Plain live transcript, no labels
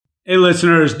Hey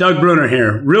listeners, Doug Bruner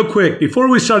here. Real quick, before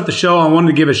we start the show, I wanted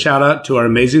to give a shout out to our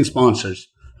amazing sponsors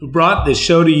who brought this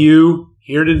show to you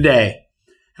here today.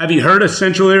 Have you heard of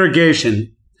Central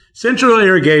Irrigation? Central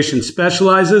Irrigation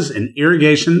specializes in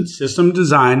irrigation system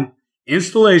design,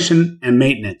 installation, and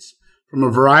maintenance from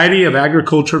a variety of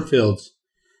agriculture fields.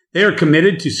 They are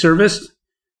committed to service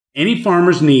any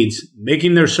farmer's needs,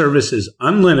 making their services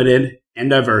unlimited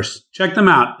and diverse. Check them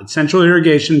out at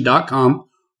centralirrigation.com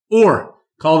or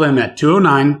call them at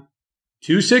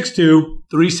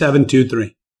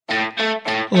 209-262-3723.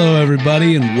 Hello,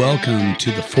 everybody, and welcome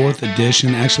to the fourth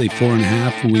edition. Actually,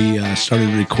 4.5. We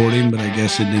started recording, but I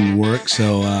guess it didn't work.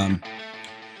 So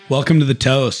welcome to The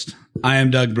Toast. I am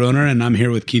Doug Bruner, and I'm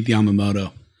here with Keith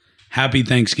Yamamoto. Happy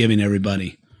Thanksgiving,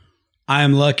 everybody. I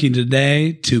am lucky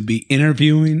today to be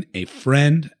interviewing a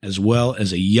friend as well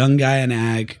as a young guy in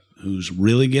ag who's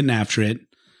really getting after it,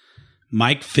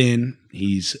 Mike Finn.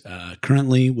 He's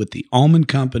currently with the Almond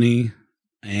Company,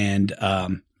 and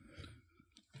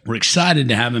we're excited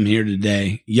to have him here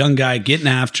today. Young guy getting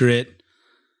after it,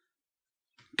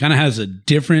 kind of has a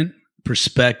different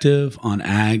perspective on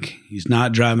ag. He's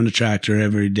not driving a tractor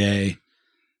every day.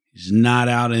 He's not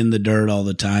out in the dirt all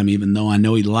the time, even though I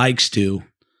know he likes to.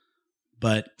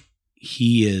 But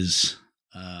he is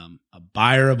a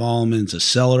buyer of almonds, a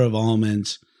seller of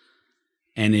almonds,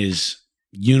 and is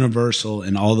universal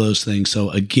and all those things. So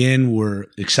again, we're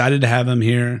excited to have him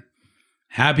here.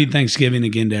 Happy Thanksgiving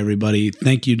again to everybody.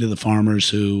 Thank you to the farmers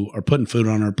who are putting food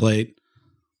on our plate.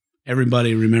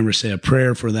 Everybody remember, say a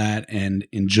prayer for that and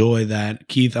enjoy that.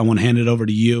 Keith, I want to hand it over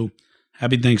to you.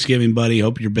 Happy Thanksgiving, buddy.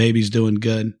 Hope your baby's doing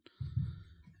good.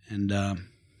 And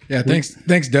thanks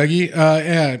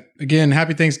Dougie. Again,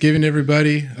 happy Thanksgiving to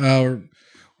everybody.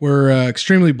 We're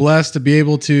extremely blessed to be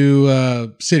able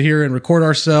to sit here and record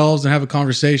ourselves and have a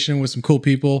conversation with some cool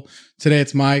people. Today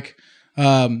it's Mike.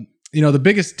 The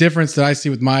biggest difference that I see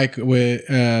with Mike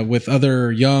with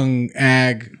other young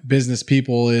ag business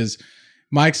people is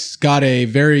Mike's got a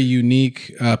very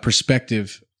unique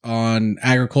perspective on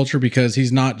agriculture because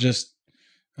he's not just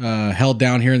held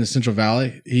down here in the Central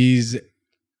Valley. He's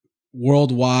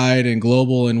worldwide and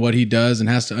global in what he does and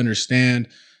has to understand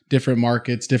different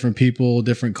markets, different people,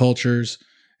 different cultures,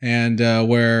 and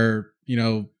where,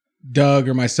 Doug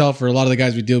or myself or a lot of the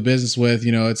guys we deal business with,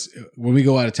 it's when we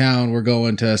go out of town, we're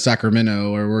going to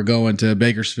Sacramento or we're going to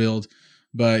Bakersfield.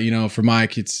 But, for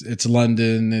Mike, it's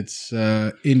London, it's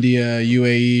India,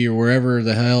 UAE, or wherever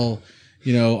the hell,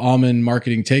 almond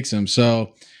marketing takes him.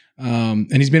 So,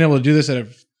 and he's been able to do this at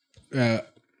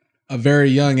a very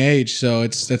young age. So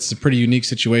that's a pretty unique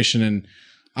situation. And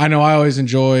I know I always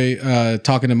enjoy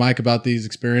talking to Mike about these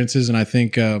experiences, and I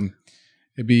think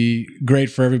it'd be great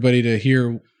for everybody to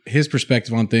hear his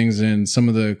perspective on things and some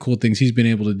of the cool things he's been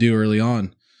able to do early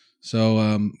on. So,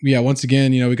 once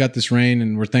again, we got this rain,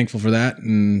 and we're thankful for that,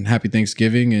 and happy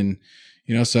Thanksgiving. And,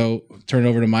 so turn it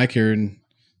over to Mike here, and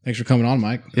thanks for coming on,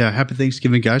 Mike. Yeah, happy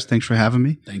Thanksgiving, guys. Thanks for having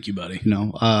me. thank you, buddy.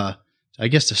 I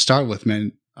guess to start with,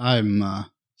 man, I'm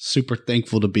super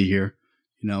thankful to be here.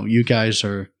 You guys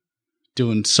are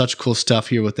doing such cool stuff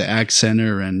here with the Ag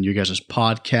Center and you guys'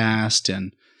 podcast.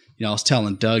 And, I was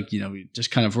telling Doug,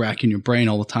 just kind of racking your brain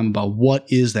all the time about what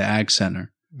is the Ag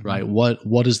Center, right?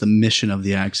 What is the mission of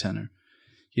the Ag Center?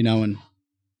 And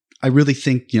I really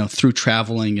think, through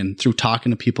traveling and through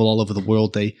talking to people all over the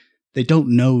world, they don't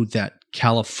know that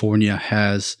California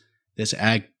has this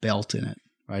ag belt in it,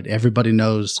 right? Everybody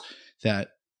knows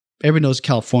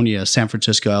California, San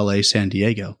Francisco, LA, San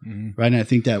Diego, right? And I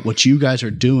think that what you guys are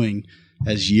doing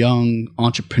as young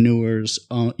entrepreneurs,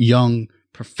 young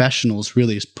professionals,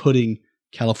 really is putting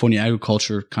California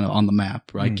agriculture kind of on the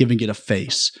map, right? Giving it a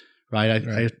face,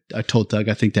 right? I told Doug,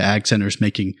 I think the Ag Center is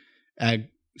making ag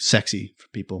sexy for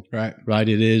people, right?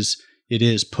 It is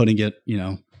putting it,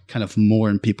 kind of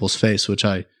more in people's face, which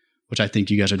I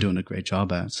think you guys are doing a great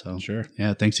job at. So sure.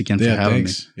 Yeah. Thanks again for having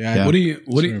me. Yeah. What do you,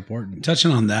 important. Touching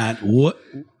on that, what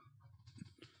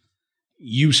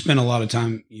you spent a lot of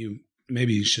time,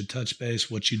 maybe you should touch base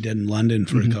what you did in London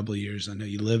for a couple of years. I know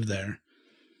you lived there.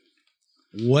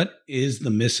 What is the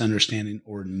misunderstanding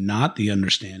or not the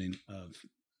understanding of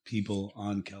people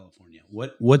on California?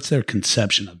 What's their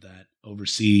conception of that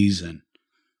overseas? And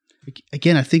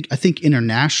again, I think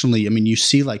internationally, you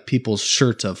see like people's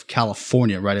shirts of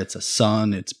California, right? It's a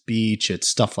sun, it's beach, it's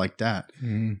stuff like that.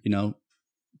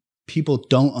 People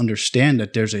don't understand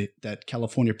that that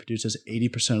California produces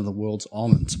 80% of the world's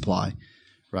almond supply,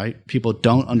 right? People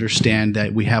don't understand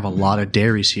that we have a lot of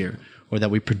dairies here, or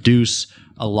that we produce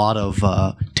a lot of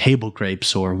table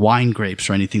grapes or wine grapes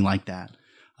or anything like that.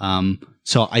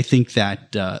 So I think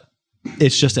that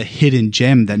it's just a hidden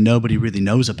gem that nobody really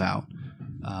knows about.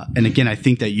 And again, I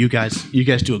think that you guys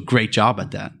do a great job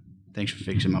at that. Thanks for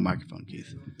fixing my microphone,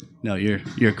 Keith. No, you're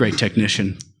a great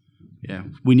technician. Yeah,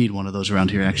 we need one of those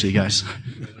around here, actually, guys.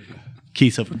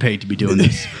 Keith's overpaid to be doing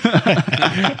this.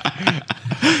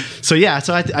 So yeah,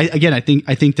 so I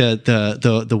think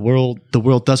the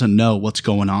world doesn't know what's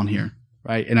going on here,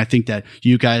 right? And I think that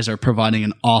you guys are providing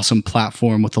an awesome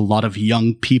platform with a lot of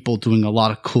young people doing a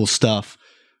lot of cool stuff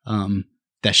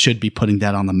that should be putting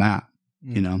that on the map.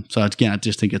 You know, so again, I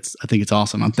think it's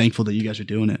awesome. I'm thankful that you guys are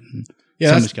doing it. And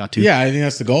somebody's got to. Yeah, I think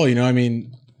that's the goal. You know, I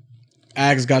mean,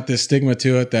 ag's got this stigma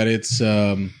to it that it's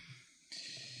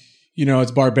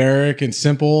it's barbaric and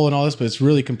simple and all this, but it's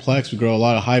really complex. We grow a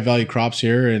lot of high value crops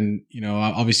here, and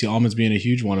obviously almonds being a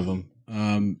huge one of them.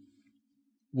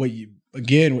 What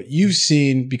you've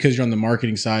seen, because you're on the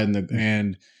marketing side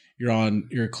and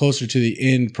you're closer to the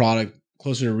end product,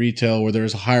 closer to retail, where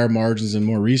there's higher margins and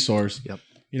more resource. Yep.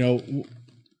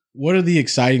 What are the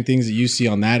exciting things that you see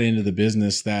on that end of the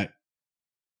business that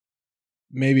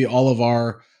maybe all of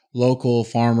our local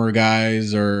farmer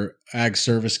guys or ag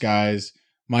service guys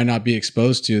might not be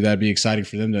exposed to, that'd be exciting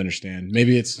for them to understand?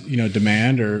 Maybe it's,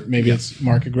 demand, or maybe it's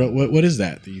market growth. What is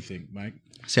that, do you think, Mike?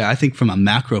 So I think from a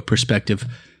macro perspective,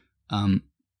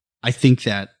 I think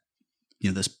that,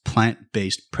 this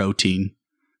plant-based protein,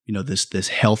 this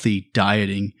healthy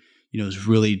dieting, is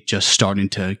really just starting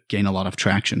to gain a lot of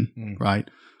traction, right?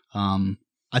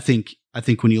 I think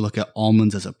when you look at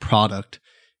almonds as a product,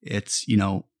 it's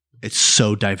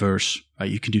so diverse, right?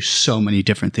 You can do so many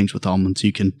different things with almonds.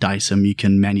 You can dice them, you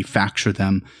can manufacture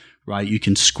them, right? You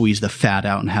can squeeze the fat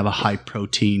out and have a high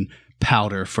protein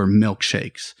powder for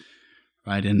milkshakes,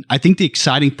 right? And I think the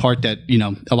exciting part that,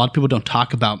 a lot of people don't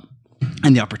talk about,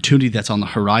 and the opportunity that's on the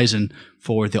horizon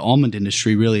for the almond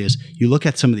industry really is, you look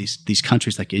at some of these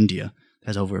countries like India,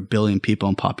 has over 1 billion people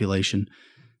in population,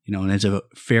 and it's a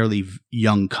fairly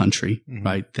young country,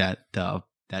 right?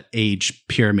 That age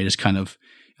pyramid is kind of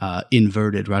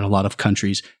inverted, right? A lot of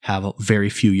countries have very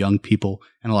few young people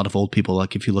and a lot of old people.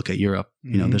 Like if you look at Europe,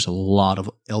 there's a lot of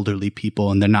elderly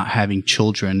people, and they're not having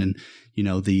children, and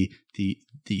the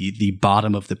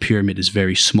bottom of the pyramid is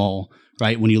very small,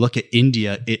 right? When you look at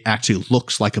India, it actually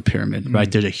looks like a pyramid, right?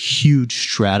 There's a huge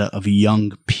strata of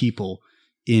young people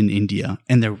in India,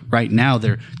 and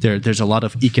there's a lot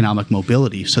of economic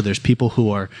mobility. So there's people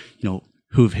who are,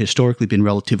 who've historically been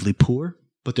relatively poor,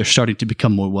 but they're starting to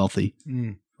become more wealthy,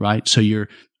 right? So you're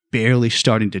barely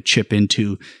starting to chip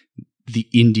into the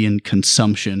Indian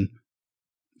consumption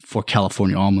for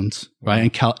California almonds,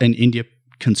 right? And India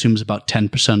consumes about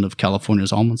 10% of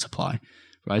California's almond supply,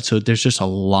 right? So there's just a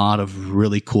lot of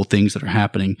really cool things that are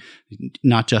happening,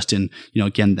 not just in,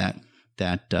 again, that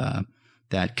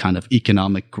kind of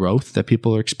economic growth that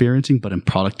people are experiencing, but in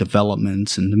product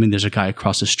developments. And I mean, there's a guy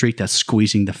across the street that's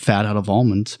squeezing the fat out of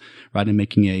almonds, right, and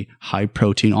making a high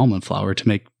protein almond flour to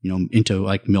make, into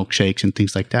like milkshakes and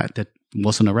things like that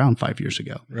wasn't around 5 years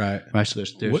ago. Right. Right. So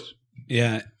there's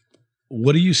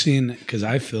What are you seeing? Because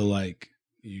I feel like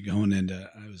you're going into,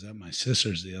 I was at my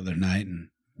sister's the other night, and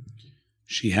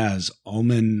she has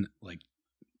almond like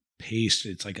paste.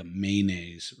 It's like a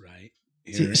mayonnaise, right?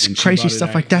 It's crazy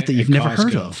stuff like that you've never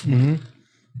heard of.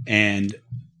 And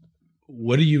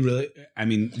what do you really,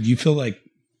 do you feel like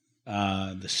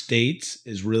the States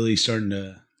is really starting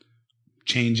to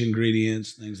change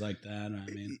ingredients, things like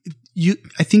that?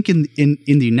 I think in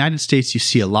the United States, you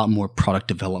see a lot more product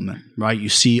development, right? You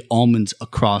see almonds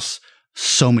across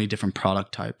so many different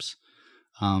product types.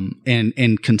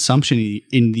 And consumption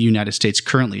in the United States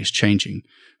currently is changing,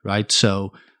 right?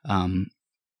 So,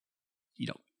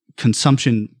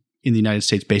 consumption in the United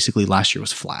States basically last year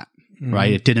was flat,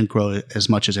 right? It didn't grow as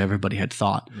much as everybody had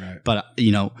thought. Right. But,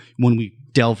 when we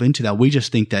delve into that, we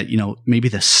just think that, maybe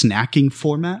the snacking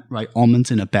format, right?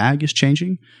 Almonds in a bag is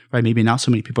changing, right? Maybe not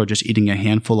so many people are just eating a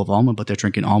handful of almond, but they're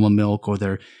drinking almond milk, or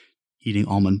they're eating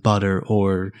almond butter,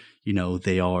 or,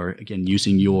 they are, again,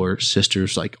 using your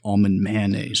sister's like almond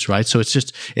mayonnaise, right? So it's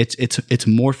just, it's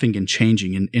morphing and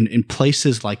changing in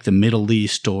places like the Middle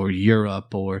East or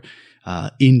Europe or,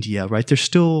 India, right? They're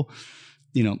still,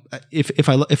 if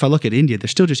I look at India, they're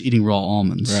still just eating raw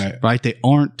almonds, right?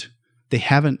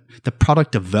 The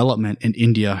product development in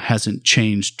India hasn't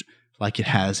changed like it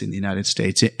has in the United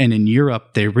States. And in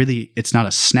Europe, it's not a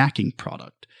snacking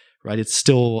product, right? It's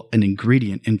still an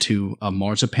ingredient into a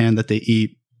marzipan that they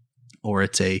eat, or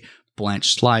it's a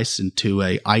blanched slice into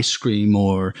a ice cream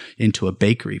or into a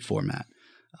bakery format.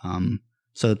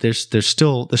 So there's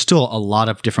still a lot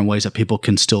of different ways that people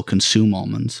can still consume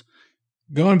almonds.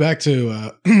 Going back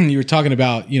to you were talking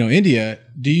about India.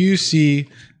 Do you see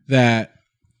that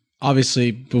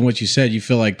obviously, from what you said, you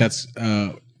feel like that's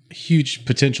a huge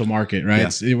potential market,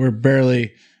 right? Yeah. We're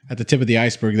barely at the tip of the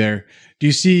iceberg there. Do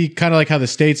you see kind of like how the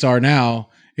States are now?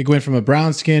 It went from a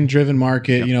brown skin driven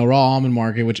market, raw almond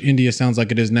market, which India sounds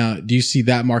like it is now. Do you see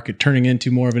that market turning into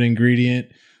more of an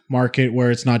ingredient market where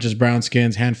it's not just brown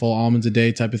skins, handful of almonds a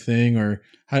day type of thing? Or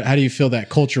how do you feel that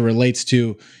culture relates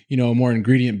to, a more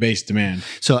ingredient based demand?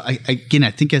 So I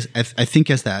think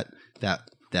as that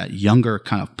younger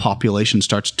kind of population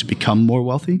starts to become more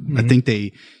wealthy, I think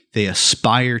they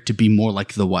aspire to be more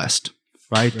like the West,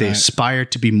 right? They aspire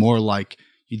to be more like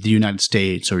the United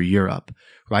States or Europe,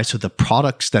 right? So the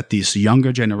products that this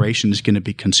younger generation is going to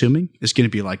be consuming is going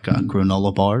to be like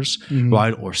granola bars,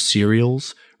 right? Or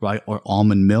cereals, right? Or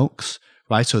almond milks,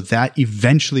 right? So that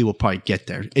eventually will probably get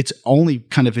there. It's only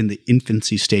kind of in the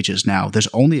infancy stages now. There's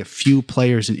only a few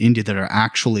players in India that are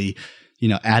actually,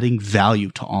 adding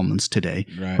value to almonds today,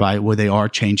 right? Where they are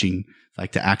changing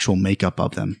like the actual makeup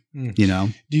of them,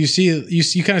 Do you see,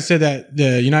 you kind of said that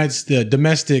the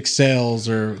domestic sales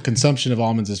or consumption of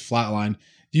almonds is flatlined.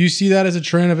 Do you see that as a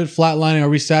trend of it flatlining? Are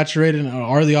we saturated?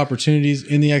 Are the opportunities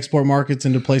in the export markets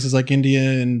into places like India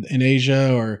and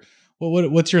Asia? Or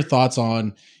what's your thoughts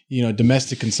on,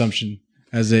 domestic consumption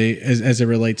as it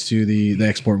relates to the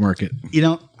export market?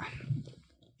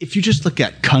 If you just look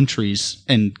at countries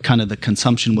and kind of the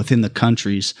consumption within the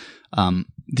countries,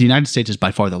 the United States is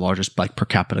by far the largest per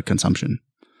capita consumption.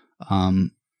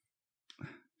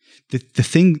 The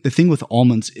thing with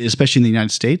almonds, especially in the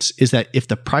United States, is that if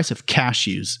the price of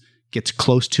cashews gets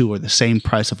close to or the same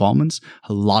price of almonds,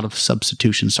 a lot of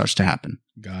substitution starts to happen.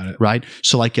 Got it. Right?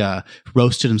 So like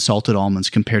roasted and salted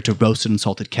almonds compared to roasted and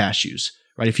salted cashews.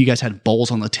 Right? If you guys had bowls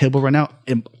on the table right now,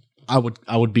 I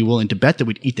would be willing to bet that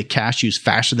we'd eat the cashews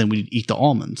faster than we'd eat the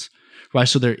almonds. Right.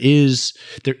 So there is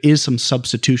some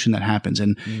substitution that happens,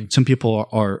 and some people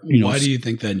are Why do you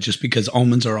think that? Just because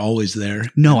almonds are always there?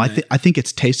 No, I think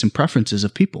it's taste and preferences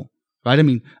of people. Right. I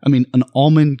mean, an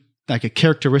almond, like a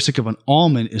characteristic of an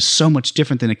almond is so much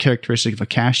different than a characteristic of a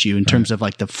cashew in terms of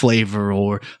like the flavor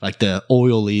or like the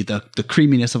oily, the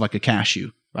creaminess of like a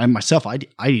cashew. Right. Myself, I'd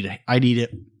eat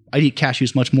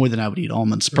cashews much more than I would eat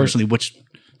almonds personally, which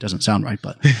doesn't sound right,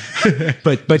 but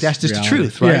that's just the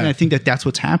truth, right? Yeah. And I think that that's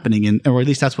what's happening, or at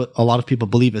least that's what a lot of people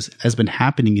believe has been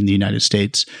happening in the United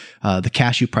States. The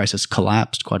cashew price has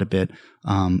collapsed quite a bit,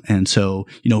 and so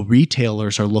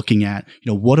retailers are looking at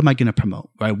what am I going to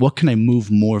promote, right? What can I move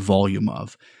more volume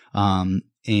of? And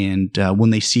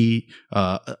when they see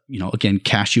again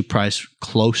cashew price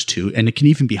close to, and it can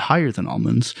even be higher than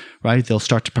almonds, right? They'll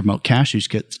start to promote cashews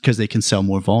because they can sell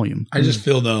more volume. I just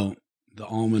feel though, the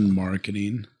almond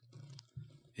marketing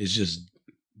is just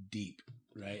deep,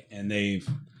 right? And they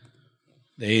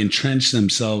entrench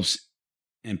themselves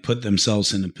and put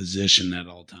themselves in a position at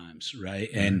all times, right?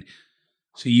 And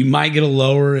so you might get a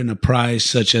lower in a price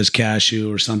such as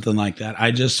cashew or something like that.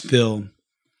 I just feel,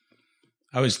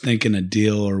 I was thinking a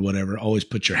deal or whatever, always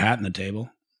put your hat in the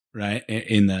table, right?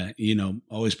 In the,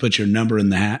 always put your number in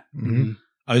the hat. Mm-hmm.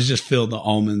 I was just feel the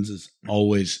almonds is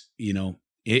always,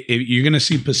 if you're going to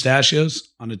see pistachios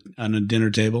on a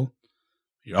dinner table,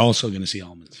 you're also going to see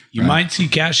almonds. You might see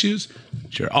cashews,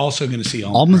 but you're also going to see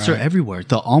almonds. Almonds are everywhere.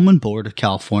 The Almond Board of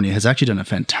California has actually done a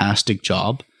fantastic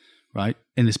job, right?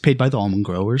 And it's paid by the almond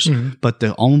growers. Mm-hmm. But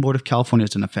the Almond Board of California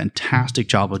has done a fantastic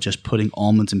job of just putting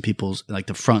almonds in people's, like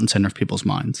the front and center of people's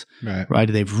minds.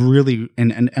 Right. They've really,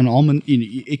 and almond,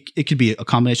 it could be a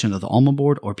combination of the Almond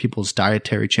Board or people's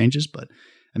dietary changes, but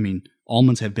I mean,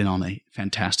 almonds have been on a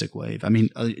fantastic wave. I mean,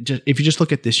 if you just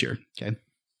look at this year, okay,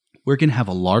 we're going to have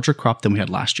a larger crop than we had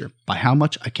last year. By how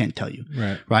much, I can't tell you.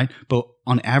 Right. But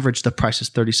on average, the price is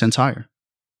 30 cents higher.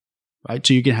 Right.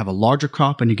 So you're going to have a larger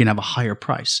crop and you're going to have a higher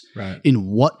price. Right. In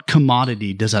what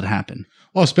commodity does that happen?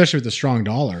 Well, especially with the strong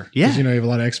dollar. Yeah. Because, you have a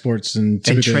lot of exports and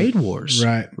trade wars.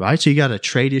 Right. So you got a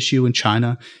trade issue in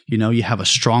China. You have a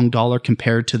strong dollar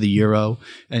compared to the euro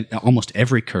and almost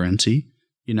every currency,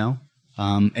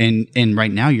 And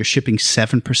right now you're shipping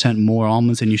 7% more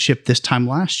almonds than you shipped this time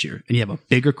last year, and you have a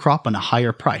bigger crop and a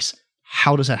higher price.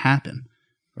 How does that happen?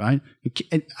 Right?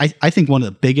 I think one of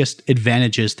the biggest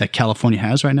advantages that California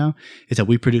has right now is that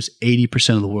we produce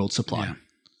 80% of the world's supply. Yeah.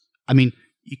 I mean,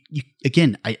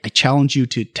 again, I challenge you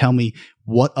to tell me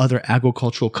what other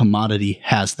agricultural commodity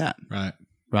has that. Right?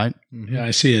 Mm-hmm. Yeah,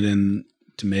 I see it in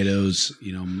tomatoes.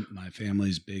 My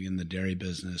family's big in the dairy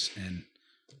business, and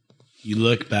you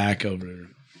look back over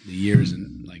the years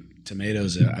and like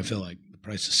tomatoes, I feel like the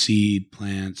price of seed,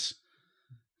 plants,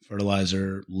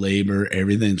 fertilizer, labor,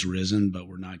 everything's risen, but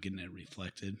we're not getting it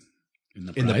reflected in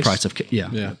the price. The price of,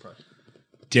 yeah.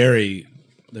 Dairy,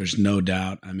 there's no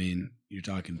doubt. I mean, you're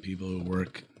talking people who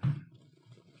work,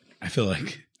 I feel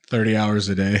like 30 hours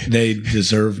a day. they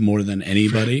deserve more than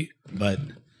anybody. But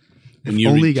when you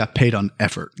only got paid on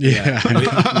effort. Yeah.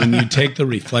 when you take the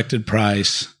reflected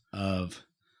price of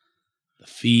the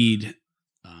feed,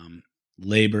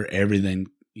 labor, everything,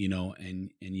 and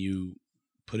you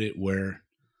put it where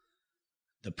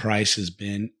the price has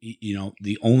been,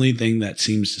 the only thing that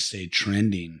seems to stay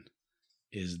trending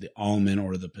is the almond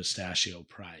or the pistachio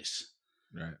price.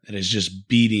 Right. That is just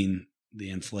beating the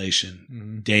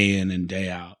inflation day in and day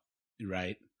out,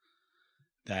 right?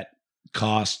 That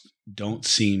costs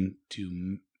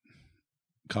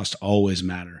always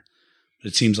matter.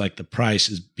 But it seems like the price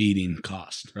is beating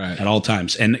cost at all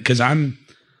times. And because I'm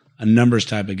a numbers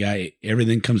type of guy,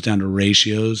 everything comes down to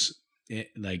ratios.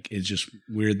 It's just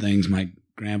weird things. My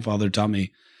grandfather taught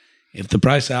me, if the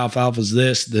price of alfalfa is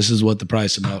this is what the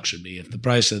price of milk should be. If the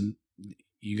price of,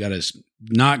 you got to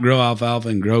not grow alfalfa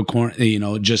and grow corn,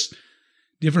 just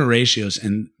different ratios.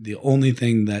 And the only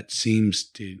thing that seems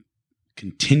to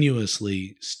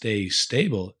continuously stay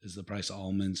stable is the price of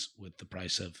almonds with the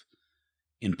price of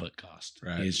input cost.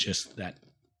 Right. It's just that.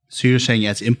 So you're saying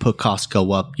as input costs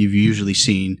go up, you've usually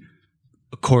seen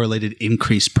a correlated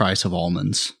increased price of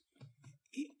almonds.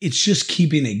 It's just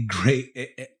keeping a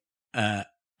great a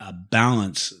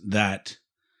balance that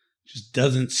just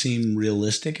doesn't seem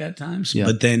realistic at times. Yeah.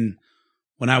 But then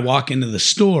when I walk into the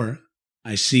store,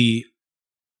 I see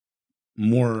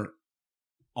more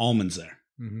almonds there.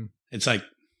 Mm-hmm. It's like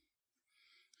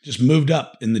just moved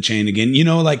up in the chain again.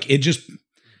 It just,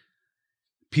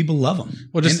 people love them.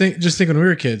 Well, just think when we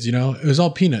were kids, it was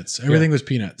all peanuts. Everything was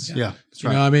peanuts. Yeah, that's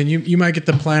right. I mean, you might get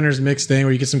the Planters mix thing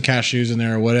where you get some cashews in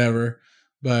there or whatever,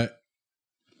 but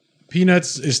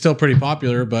peanuts is still pretty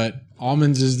popular, but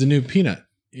almonds is the new peanut.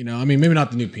 I mean, maybe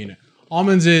not the new peanut.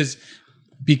 Almonds is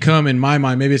become, in my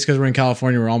mind, maybe it's because we're in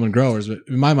California, we're almond growers, but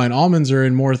in my mind, almonds are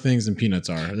in more things than peanuts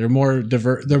are. They're more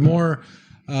diverse. They're more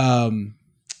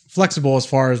flexible as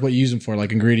far as what you use them for,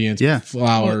 like ingredients,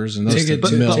 flours, and those things.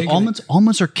 But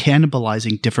almonds are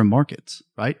cannibalizing different markets,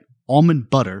 right? Almond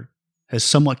butter has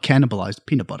somewhat cannibalized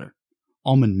peanut butter.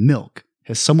 Almond milk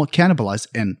has somewhat cannibalized,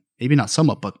 and maybe not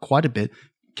somewhat, but quite a bit,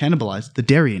 cannibalized the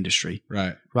dairy industry.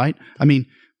 Right. Right? I mean,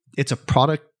 it's a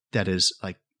product that is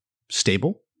like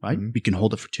stable, right? Mm-hmm. You can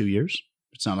hold it for 2 years.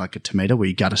 It's not like a tomato where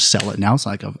you got to sell it now. It's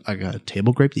like a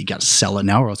table grape that you got to sell it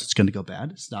now or else it's going to go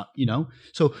bad. It's not,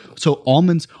 So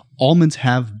almonds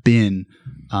have been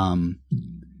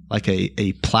like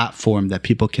a platform that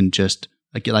people can just,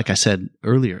 like I said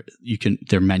earlier,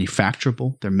 they're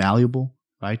manufacturable, they're malleable,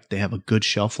 right? They have a good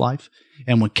shelf life.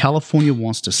 And when California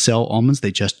wants to sell almonds,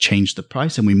 they just change the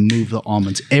price and we move the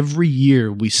almonds. Every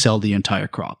year we sell the entire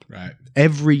crop. Right.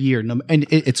 Every year. And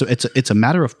it's a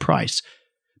matter of price.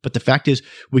 But the fact is,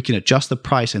 we can adjust the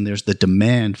price, and there's the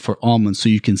demand for almonds, so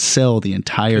you can sell the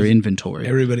entire inventory.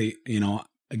 Everybody,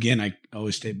 again, I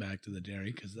always stay back to the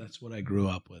dairy because that's what I grew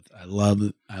up with. I love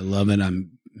it.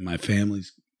 My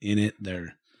family's in it.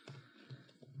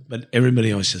 But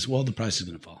everybody always says, "Well, the price is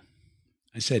going to fall."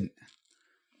 I said,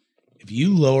 if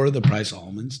you lower the price of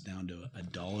almonds down to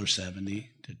 $1.70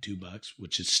 to $2,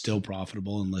 which is still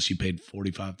profitable unless you paid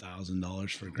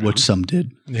 $45,000 for a ground. Which some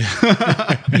did.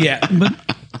 Yeah,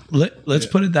 but let's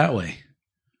put it that way.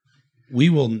 We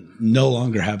will no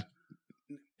longer have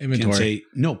inventory.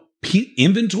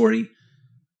 Inventory,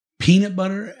 peanut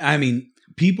butter. I mean,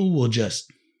 people will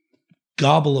just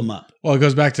gobble them up. Well, it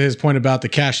goes back to his point about the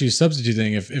cashew substitute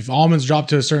thing. If almonds drop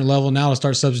to a certain level now, to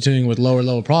start substituting with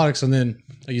lower products, and then,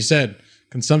 like you said,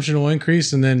 consumption will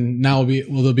increase, and then now there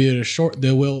will be a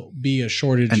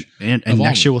shortage, and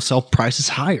next year we'll sell prices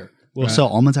higher. We'll sell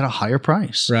almonds at a higher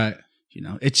price. Right.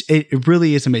 It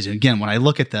really is amazing. Again, when I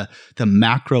look at the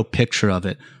macro picture of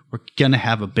it, we're gonna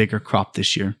have a bigger crop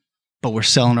this year, but we're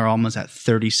selling our almonds at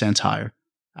 30 cents higher.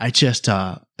 It's just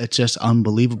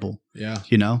unbelievable. Yeah.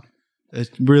 It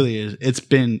really is. It's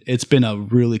been a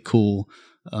really cool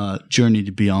journey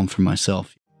to be on for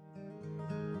myself.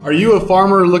 Are you a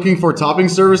farmer looking for topping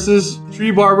services?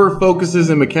 Tree Barber focuses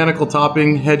in mechanical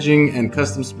topping, hedging, and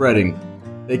custom spreading.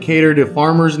 They cater to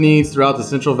farmers' needs throughout the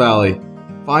Central Valley.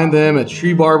 Find them at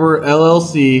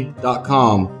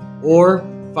treebarberllc.com or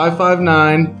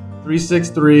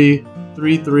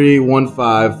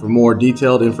 559-363-3315 for more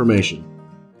detailed information.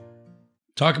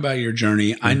 Talk about your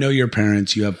journey. I know your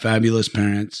parents. You have fabulous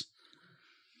parents.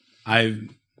 I've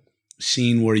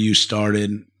seen where you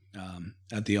started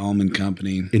at the almond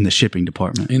company. In the shipping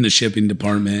department.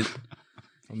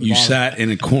 You sat in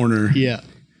a corner. Yeah.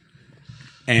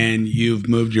 And you've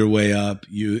moved your way up.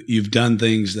 You've done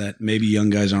things that maybe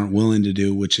young guys aren't willing to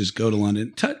do, which is go to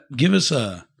London. Give us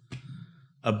a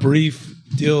a brief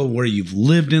deal where you've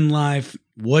lived in life,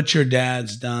 what your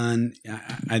dad's done.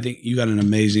 I think you got an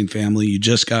amazing family. You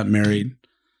just got married.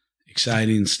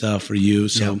 Exciting stuff for you.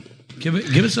 So give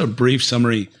us a brief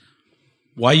summary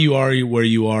why you are where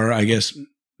you are. I guess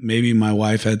maybe my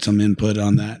wife had some input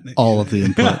on that. All of the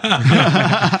input.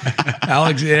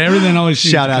 Alex, everything always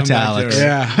shout out to Alex.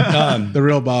 Yeah. The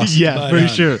real boss. Yeah, for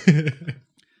sure.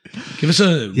 Give us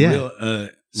a real.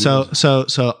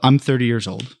 So I'm 30 years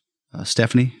old.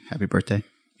 Stephanie, happy birthday.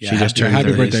 Yeah, She just turned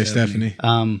Happy 30. birthday, Stephanie.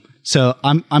 So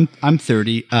I'm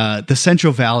 30. The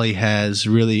Central Valley has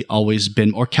really always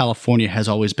been, or California has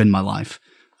always been my life.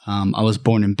 I was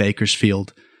born in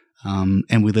Bakersfield,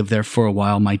 and we lived there for a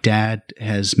while. My dad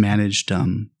has managed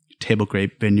table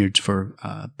grape vineyards for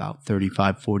about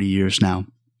 35, 40 years now,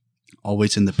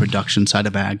 always in the production side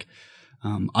of ag.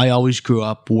 I always grew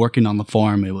up working on the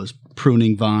farm. It was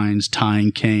pruning vines,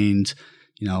 tying canes,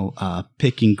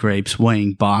 picking grapes,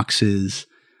 weighing boxes,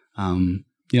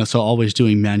 so always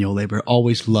doing manual labor.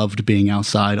 Always loved being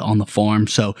outside on the farm.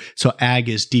 So ag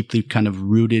is deeply kind of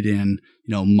rooted in,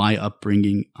 my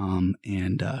upbringing,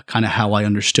 and kind of how I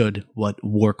understood what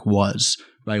work was,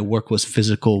 right? Work was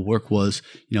physical. Work was,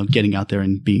 getting out there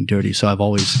and being dirty. So I've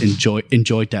always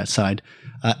enjoyed that side.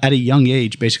 At a young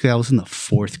age, basically I was in the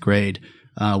 4th grade.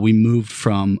 We moved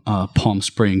from Palm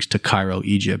Springs to Cairo,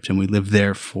 Egypt, and we lived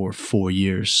there for 4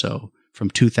 years. So from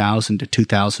 2000 to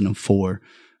 2004,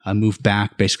 I moved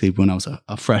back basically when I was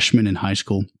a freshman in high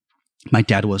school. My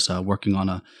dad was working on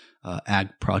a ag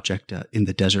project in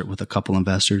the desert with a couple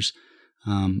investors.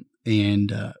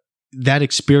 And that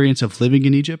experience of living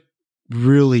in Egypt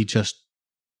really just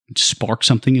sparked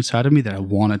something inside of me that I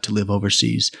wanted to live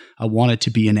overseas. I wanted to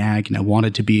be in ag, and I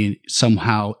wanted to be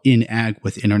somehow in ag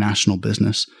with international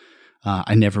business.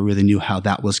 I never really knew how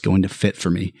that was going to fit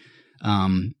for me.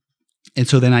 And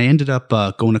so then I ended up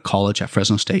going to college at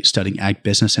Fresno State, studying ag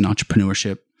business and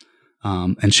entrepreneurship.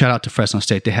 And shout out to Fresno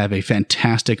State. They have a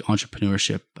fantastic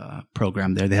entrepreneurship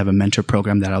program there. They have a mentor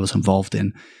program that I was involved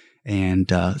in. And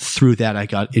through that, I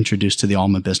got introduced to the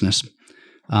almond business.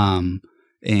 In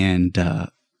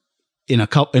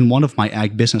one of my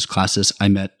ag business classes, I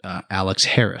met Alex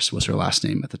Harris, was her last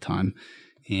name at the time.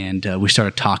 And we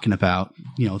started talking about,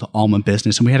 the almond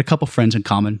business. And we had a couple friends in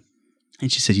common. And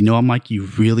she said, Mike, you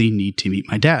really need to meet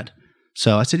my dad.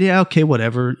 So I said, yeah, okay,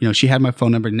 whatever. She had my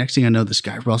phone number. Next thing I know, this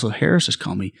guy, Russell Harris, is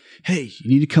calling me. Hey, you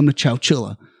need to come to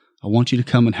Chowchilla. I want you to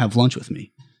come and have lunch with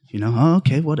me. Oh,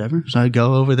 okay, whatever. So I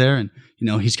go over there and,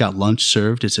 he's got lunch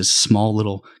served. It's a small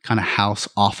little kind of house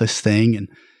office thing. And,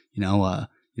 I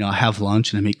have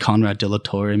lunch and I meet Conrad De La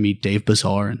Torre, I meet Dave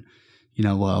Bazar. And,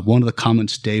 one of the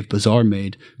comments Dave Bazar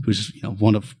made, who's,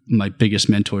 one of my biggest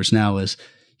mentors now, is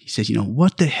he says,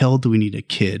 what the hell do we need a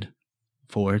kid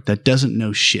for that doesn't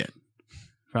know shit?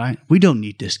 Right? We don't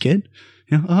need this kid.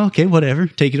 Oh, okay, whatever.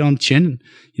 Take it on the chin.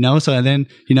 So then,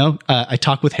 I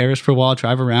talk with Harris for a while,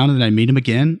 drive around, and then I meet him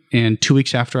again. And 2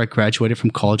 weeks after I graduated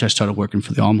from college, I started working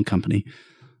for the almond company.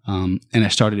 And I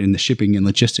started in the shipping and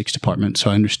logistics department. So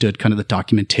I understood kind of the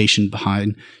documentation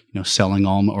behind, selling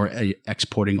almond or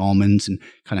exporting almonds and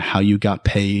kind of how you got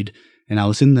paid. And I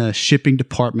was in the shipping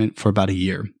department for about a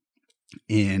year.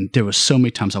 And there was so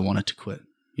many times I wanted to quit.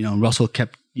 Russell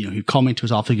kept, he'd call me into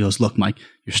his office. He goes, look, Mike,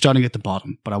 you're starting at the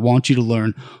bottom, but I want you to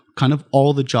learn kind of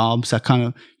all the jobs that kind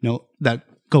of, that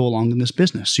go along in this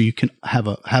business so you can have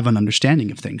an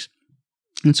understanding of things.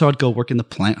 And so I'd go work in the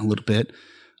plant a little bit.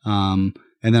 And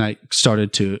then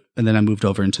I moved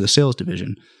over into the sales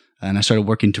division and I started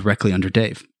working directly under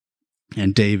Dave.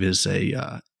 And Dave is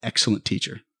a excellent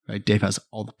teacher, right? Dave has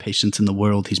all the patience in the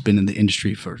world. He's been in the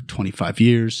industry for 25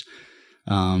 years.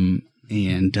 Also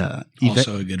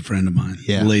a good friend of mine.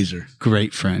 Yeah. Laser.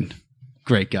 Great friend.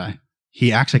 Great guy.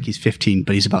 He acts like he's 15,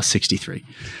 but he's about 63.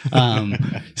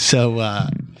 So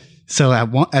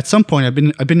at some point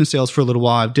I've been in sales for a little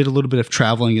while. I did a little bit of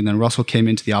traveling, and then Russell came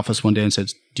into the office one day and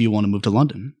said, do you want to move to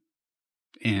London?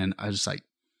 And I was like,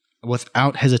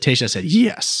 without hesitation, I said,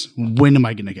 yes. When am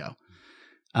I going to go?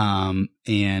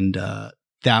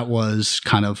 That was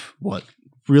kind of what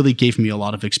really gave me a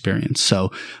lot of experience.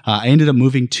 So I ended up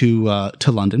moving to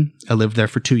London. I lived there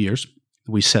for 2 years.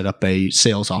 We set up a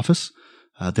sales office.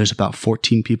 There's about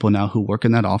 14 people now who work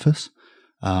in that office.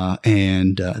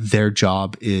 And their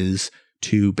job is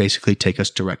to basically take us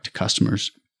direct to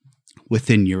customers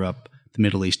within Europe, the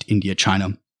Middle East, India,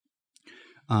 China.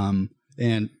 And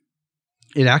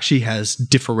it actually has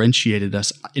differentiated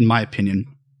us, in my opinion,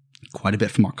 quite a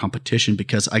bit from our competition,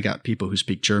 because I got people who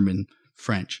speak German,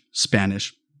 French,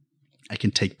 Spanish. I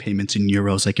can take payments in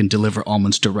euros. I can deliver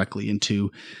almonds directly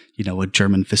into, a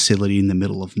German facility in the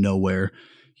middle of nowhere,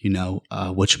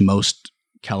 which most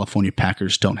California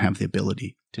Packers don't have the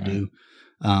ability to do.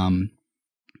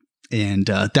 And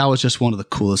that was just one of the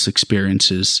coolest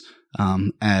experiences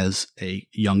as a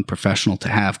young professional to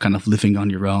have, kind of living on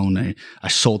your own. I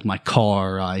sold my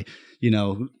car. I,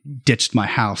 ditched my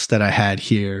house that I had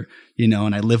here,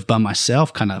 and I lived by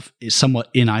myself, kind of somewhat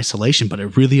in isolation, but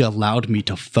it really allowed me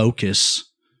to focus,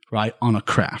 right, on a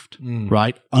craft,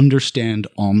 right? Understand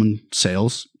almond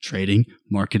sales, trading,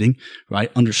 marketing,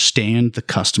 right? Understand the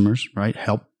customers, right?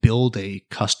 Help build a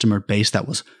customer base that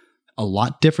was a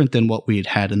lot different than what we had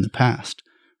had in the past,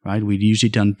 right? We'd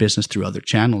usually done business through other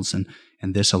channels, and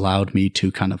this allowed me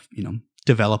to kind of,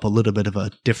 develop a little bit of a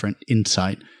different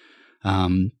insight.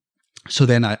 So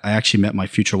then I actually met my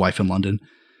future wife in London.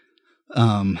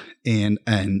 And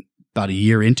about a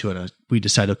year into it, we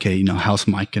decided, okay, how's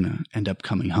Mike going to end up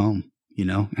coming home?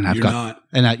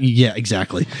 And yeah,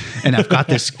 exactly. And I've got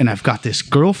this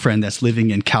girlfriend that's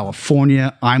living in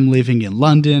California. I'm living in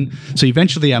London. So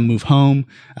eventually I move home.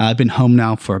 I've been home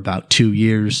now for about 2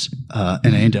 years.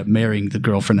 And I ended up marrying the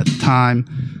girlfriend at the time.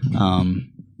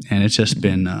 And it's just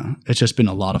been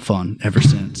a lot of fun ever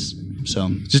since.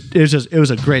 So it was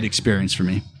a great experience for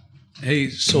me. Hey,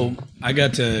 so I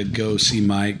got to go see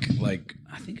Mike,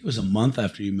 I think it was a month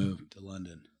after you moved to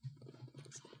London.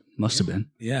 Must have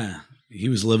been. Yeah. He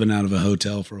was living out of a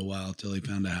hotel for a while till he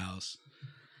found a house.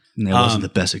 And that wasn't the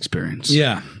best experience.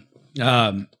 Yeah.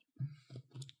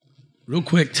 Real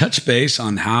quick, touch base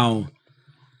on how,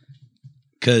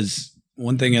 because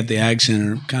one thing at the Ag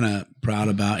Center I'm kind of proud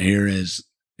about here is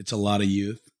it's a lot of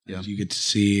youth. Yeah. As you get to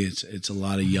see, it's a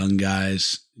lot of young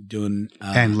guys doing.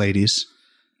 And ladies.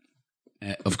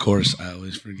 Of course, I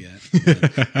always forget.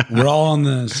 We're all on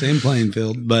the same playing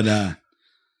field. But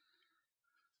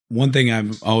one thing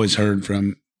I've always heard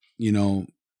from,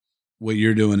 what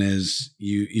you're doing is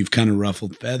you've kind of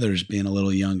ruffled feathers being a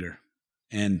little younger.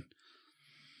 And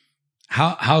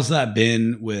how's that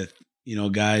been with,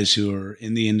 guys who are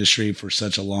in the industry for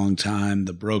such a long time,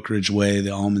 the brokerage way the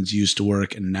almonds used to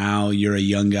work, and now you're a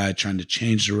young guy trying to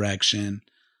change direction.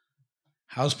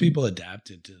 How's people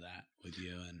adapted to that with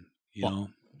you? And,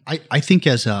 I think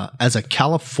as a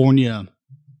California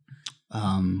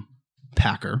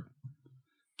Packer,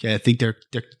 okay, I think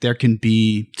there can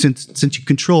be, since you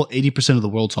control 80% of the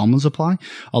world's almond supply,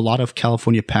 a lot of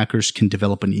California Packers can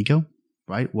develop an ego,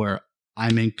 right? Where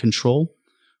I'm in control,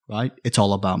 right? It's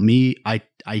all about me. I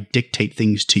dictate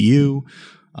things to you,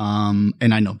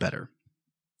 and I know better.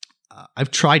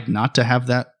 I've tried not to have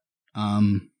that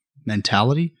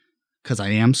mentality because I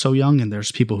am so young, and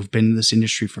there's people who've been in this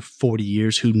industry for 40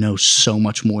 years who know so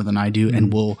much more than I do,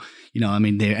 and will,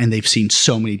 they've seen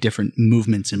so many different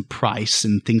movements in price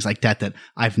and things like that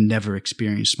I've never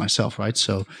experienced myself, right?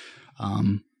 So,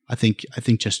 I think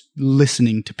just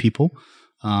listening to people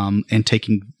and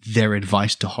taking their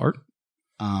advice to heart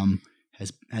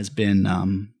has been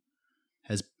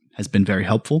very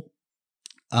helpful.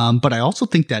 But I also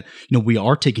think that we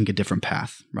are taking a different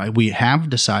path, right? We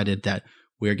have decided that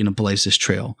we're going to blaze this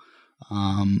trail,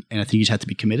 and I think you just have to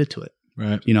be committed to it.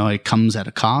 Right. It comes at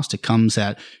a cost. It comes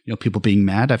at people being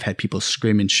mad. I've had people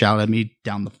scream and shout at me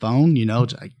down the phone.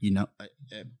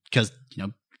 Because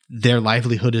their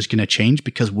livelihood is going to change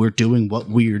because we're doing what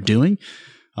we are doing.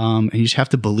 And you just have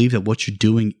to believe that what you're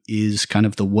doing is kind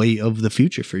of the way of the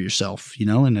future for yourself,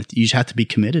 and you just have to be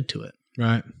committed to it.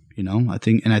 Right. I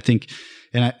think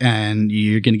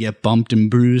you're going to get bumped and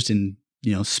bruised and,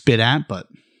 spit at, but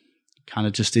kind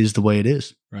of just is the way it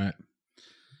is. Right.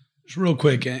 Just real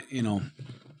quick, I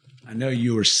know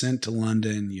you were sent to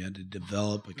London. You had to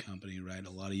develop a company, right? A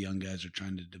lot of young guys are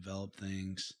trying to develop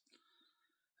things.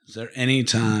 Is there any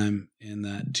time in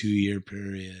that 2-year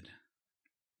period?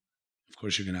 Of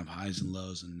course, you're going to have highs and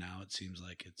lows, and now it seems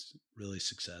like it's really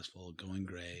successful, going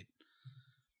great.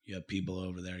 You have people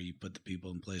over there, you put the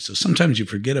people in place. So sometimes you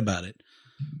forget about it.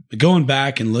 But going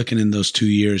back and looking in those 2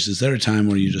 years, is there a time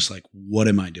where you're just like, what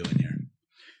am I doing here?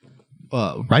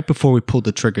 Right before we pulled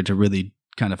the trigger to really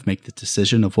kind of make the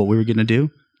decision of what we were going to do,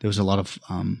 there was a lot of,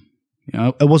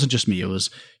 it wasn't just me. It was,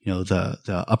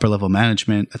 the upper level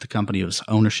management at the company. It was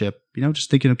ownership, just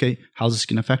thinking, okay, how's this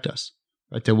going to affect us?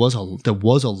 Right. There was a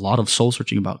lot of soul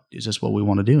searching about, is this what we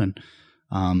want to do? And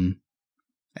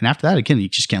after that, again, you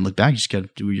just can't look back. You just got to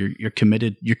do, you're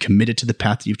committed to the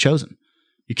path that you've chosen.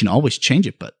 You can always change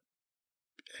it, but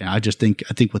I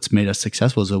think what's made us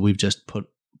successful is that we've just put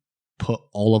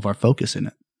all of our focus in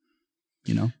it,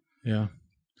 Yeah.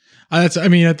 I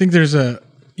think there's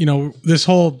this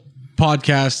whole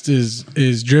podcast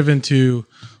is driven to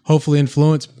hopefully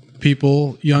influence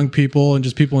people, young people, and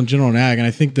just people in general in ag. And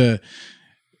I think a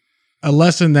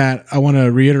lesson that I want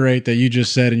to reiterate that you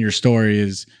just said in your story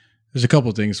is there's a couple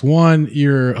of things. One,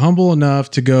 you're humble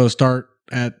enough to go start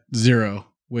at zero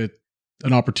with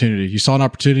an opportunity. You saw an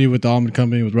opportunity with the almond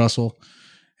company with Russell,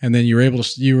 and then you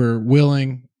were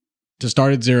willing to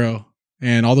start at zero.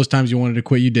 And all those times you wanted to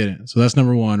quit, you didn't. So that's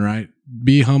number one, right?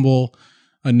 Be humble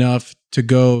enough to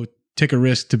go take a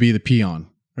risk to be the peon,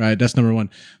 right? That's number one.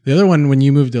 The other one, when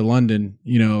you moved to London,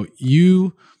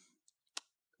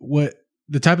 what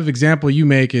the type of example you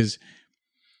make is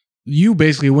you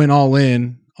basically went all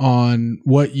in on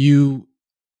what you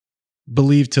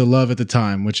believed to love at the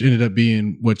time, which ended up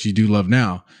being what you do love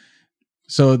now.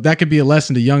 So that could be a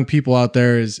lesson to young people out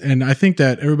there and I think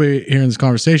that everybody here in this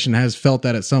conversation has felt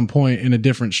that at some point in a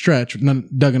different stretch.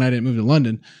 Doug and I didn't move to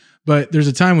London, but there's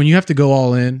a time when you have to go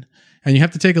all in and you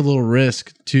have to take a little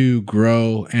risk to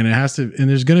grow, and and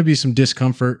there's going to be some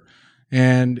discomfort,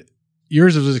 and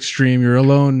yours was extreme. You're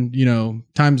alone,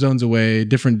 time zones away,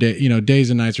 different days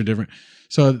and nights are different.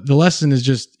 So the lesson is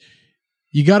just,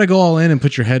 you got to go all in and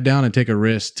put your head down and take a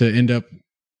risk to end up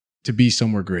to be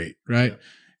somewhere great, right? Yeah.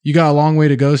 You got a long way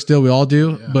to go still. We all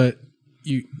do, but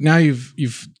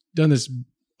you've done this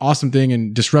awesome thing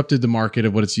and disrupted the market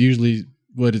of what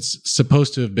it's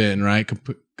supposed to have been, right?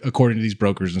 According to these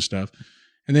brokers and stuff.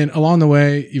 And then along the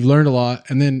way, you've learned a lot.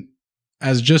 And then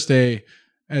as just a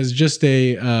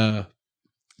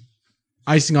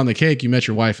icing on the cake, you met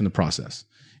your wife in the process.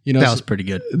 That was pretty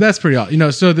good. That's pretty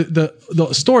awesome. So the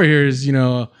story here is,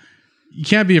 you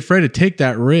can't be afraid to take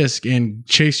that risk and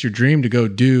chase your dream to go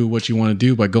do what you want to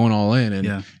do by going all in.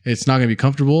 And it's not going to be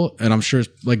comfortable. And I'm sure,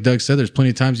 like Doug said, there's plenty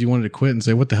of times you wanted to quit and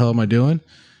say, what the hell am I doing?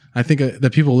 I think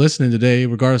that people listening today,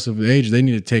 regardless of age, they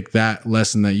need to take that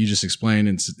lesson that you just explained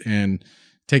and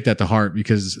take that to heart,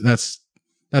 because that's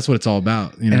what it's all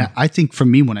about. And I think for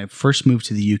me, when I first moved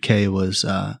to the UK, it was,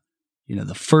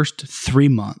 the first 3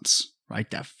 months,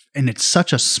 right? And it's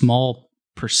such a small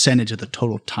percentage of the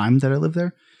total time that I lived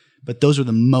there, but those are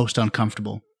the most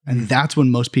uncomfortable. And that's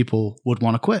when most people would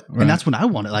want to quit. Right. And that's when I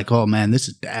wanted, like, oh man, this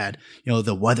is bad.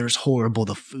 The weather's horrible.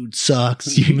 The food sucks.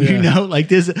 Like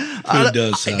this. Food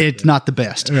does suck. It's not the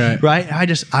best. Right.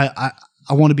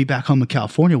 I want to be back home in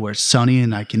California where it's sunny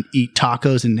and I can eat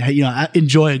tacos and, I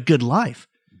enjoy a good life.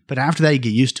 But after that, you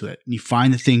get used to it and you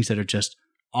find the things that are just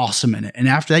awesome in it. And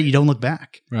after that, you don't look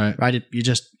back. Right. Right.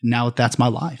 Now that's my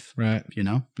life. Right.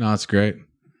 No, it's great.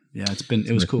 Yeah.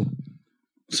 It was cool.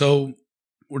 So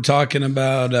we're talking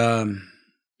about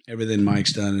everything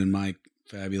Mike's done, and Mike,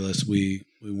 fabulous. We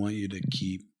want you to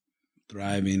keep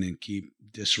thriving and keep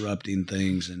disrupting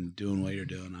things and doing what you're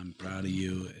doing. I'm proud of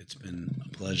you. It's been a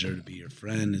pleasure to be your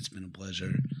friend. It's been a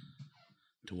pleasure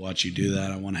to watch you do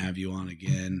that. I want to have you on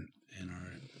again in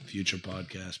our future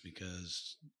podcast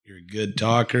because you're a good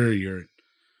talker. You're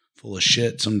full of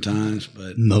shit sometimes,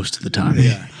 but most of the time,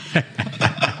 yeah.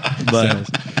 But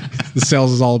the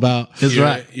sales is all about. That's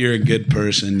right. You're a good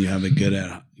person. You have a good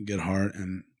heart,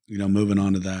 and moving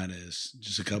on to that is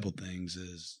just a couple things.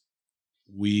 Is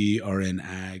we are in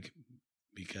ag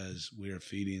because we are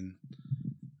feeding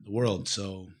the world.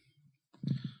 So,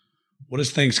 what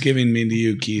does Thanksgiving mean to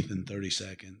you, Keith? In 30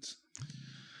 seconds.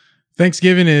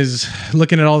 Thanksgiving is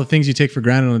looking at all the things you take for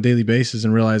granted on a daily basis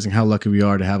and realizing how lucky we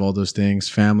are to have all those things: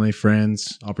 family,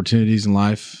 friends, opportunities in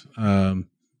life.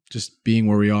 Just being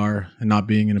where we are and not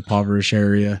being in an impoverished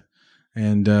area,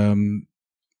 and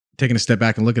taking a step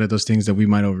back and looking at those things that we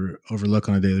might overlook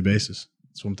on a daily basis.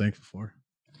 That's what I'm thankful for.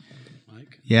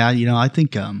 Mike? Yeah, I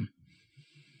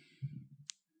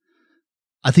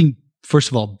think first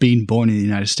of all, being born in the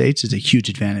United States is a huge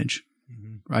advantage,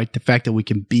 right? The fact that we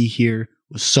can be here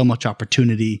with so much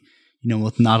opportunity,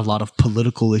 with not a lot of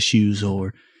political issues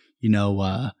or, a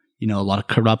lot of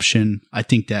corruption. I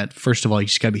think that first of all, you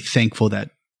just got to be thankful that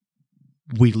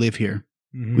we live here.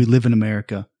 Mm-hmm. We live in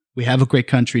America. We have a great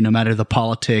country, no matter the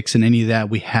politics and any of that.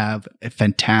 We have a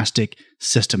fantastic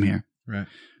system here.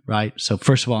 Right. So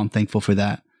first of all, I'm thankful for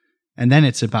that. And then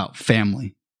it's about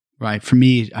family, right? For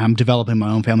me, I'm developing my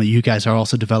own family. You guys are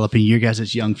also developing your guys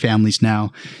as young families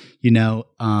now,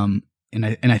 and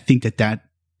I think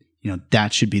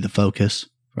that should be the focus,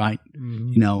 right?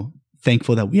 Mm-hmm.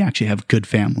 Thankful that we actually have good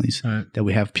families, right. That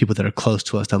we have people that are close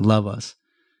to us, that love us.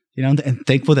 And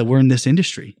thankful that we're in this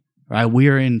industry, right? We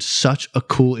are in such a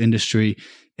cool industry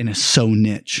and it's so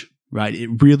niche, right? It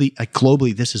really,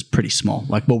 globally, this is pretty small.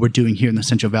 Like what we're doing here in the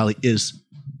Central Valley is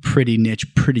pretty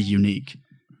niche, pretty unique.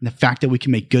 And the fact that we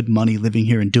can make good money living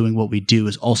here and doing what we do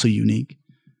is also unique.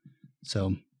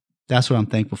 So that's what I'm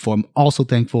thankful for. I'm also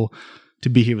thankful to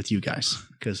be here with you guys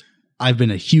because I've been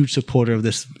a huge supporter of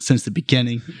this since the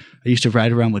beginning. I used to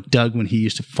ride around with Doug when he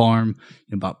used to farm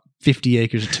about 50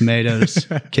 acres of tomatoes.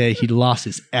 Okay. He lost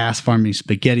his ass farming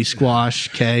spaghetti squash.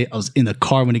 Okay. I was in the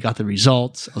car when he got the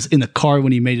results. I was in the car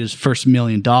when he made his first $1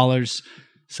 million.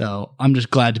 So I'm just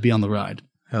glad to be on the ride.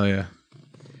 Hell yeah.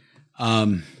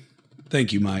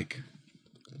 Thank you, Mike.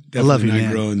 Definitely I love you, not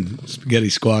man. growing spaghetti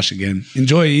squash again.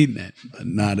 Enjoy eating it, but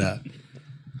not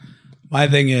my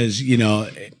thing is,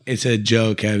 it's a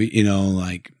joke. Have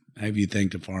you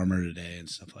thanked a farmer today and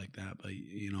stuff like that? But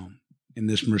in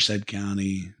this Merced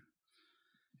County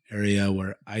area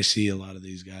where I see a lot of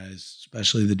these guys,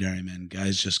 especially the dairymen,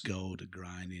 guys just go to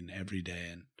grinding every day,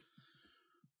 and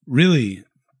really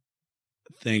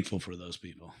thankful for those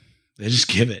people. They just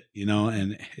give it,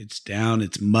 and it's down,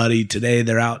 it's muddy. Today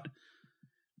they're out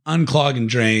unclogging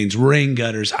drains, rain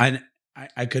gutters. I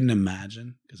couldn't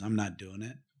imagine, because I'm not doing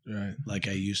it like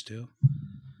I used to.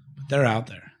 But they're out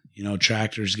there.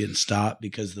 Tractors getting stopped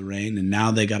because of the rain, and now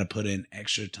they got to put in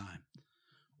extra time.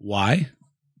 Why?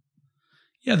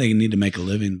 Yeah, they need to make a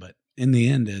living, but in the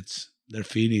end, they're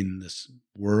feeding this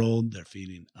world, they're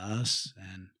feeding us,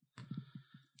 and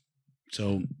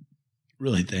so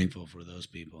really thankful for those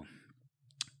people.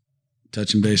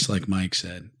 Touching base, like Mike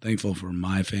said, thankful for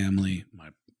my family, my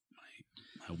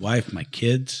wife, my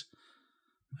kids,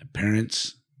 my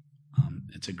parents.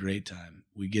 It's a great time.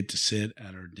 We get to sit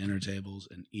at our dinner tables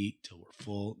and eat till we're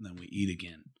full, and then we eat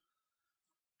again.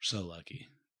 We're so lucky,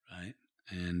 right?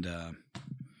 And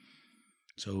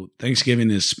so Thanksgiving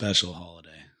is a special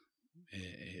holiday.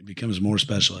 It becomes more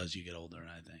special as you get older,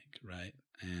 I think, right?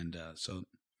 And so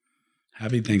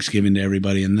happy Thanksgiving to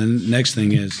everybody. And then the next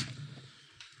thing is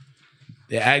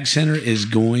the Ag Center is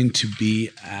going to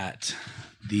be at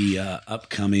the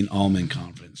upcoming almond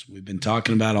conference. We've been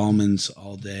talking about almonds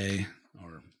all day,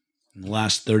 or in the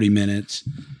last 30 minutes.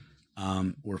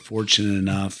 We're fortunate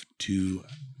enough to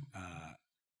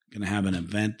going to have an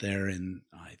event there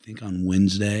I think on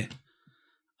Wednesday.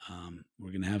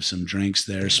 We're going to have some drinks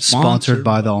there. Sponsored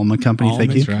by the Almond Company.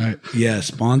 Thank you. That's right. Yeah,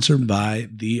 sponsored by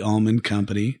the Almond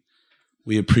Company.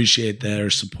 We appreciate their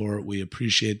support. We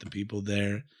appreciate the people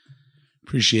there.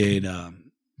 Appreciate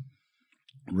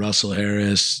Russell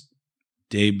Harris,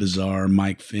 Dave Bazar,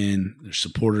 Mike Finn. They're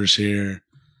supporters here.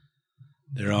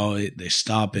 They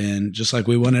stop in, just like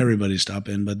we want everybody to stop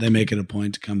in, but they make it a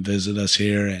point to come visit us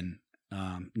here and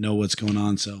know what's going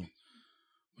on. So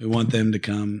we want them to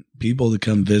come, people to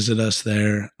come visit us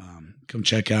there, come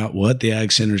check out what the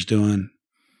Ag Center's doing,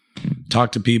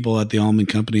 talk to people at the Almond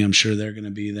Company. I'm sure they're going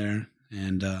to be there.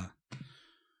 And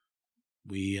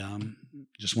we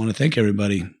just want to thank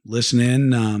everybody. Listen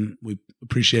in. We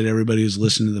appreciate everybody who's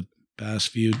listened to the past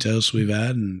few toasts we've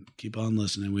had, and keep on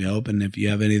listening, we hope. And if you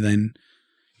have anything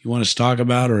you want us to talk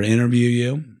about or interview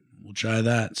you, we'll try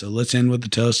that. So let's end with the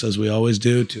toast, as we always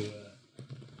do, to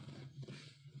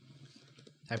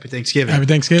Happy Thanksgiving. Happy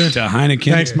Thanksgiving. to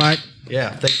Heineken. Thanks, Mike. Yeah.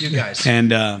 Thank you, guys.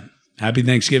 And happy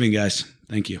Thanksgiving, guys.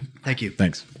 Thank you. Thank you.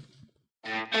 Thanks.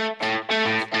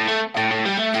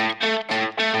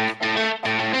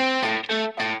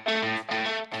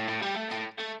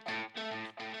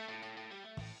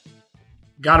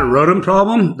 Got a rodent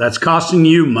problem that's costing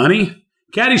you money?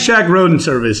 Caddyshack Rodent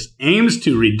Service aims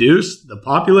to reduce the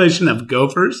population of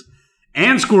gophers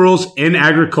and squirrels in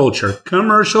agriculture,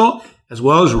 commercial as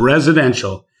well as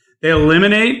residential. They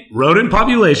eliminate rodent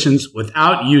populations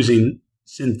without using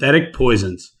synthetic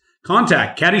poisons.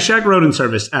 Contact Caddyshack Rodent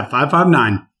Service at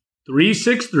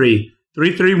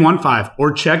 559-363-3315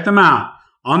 or check them out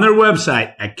on their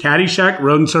website at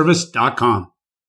caddyshackrodentservice.com.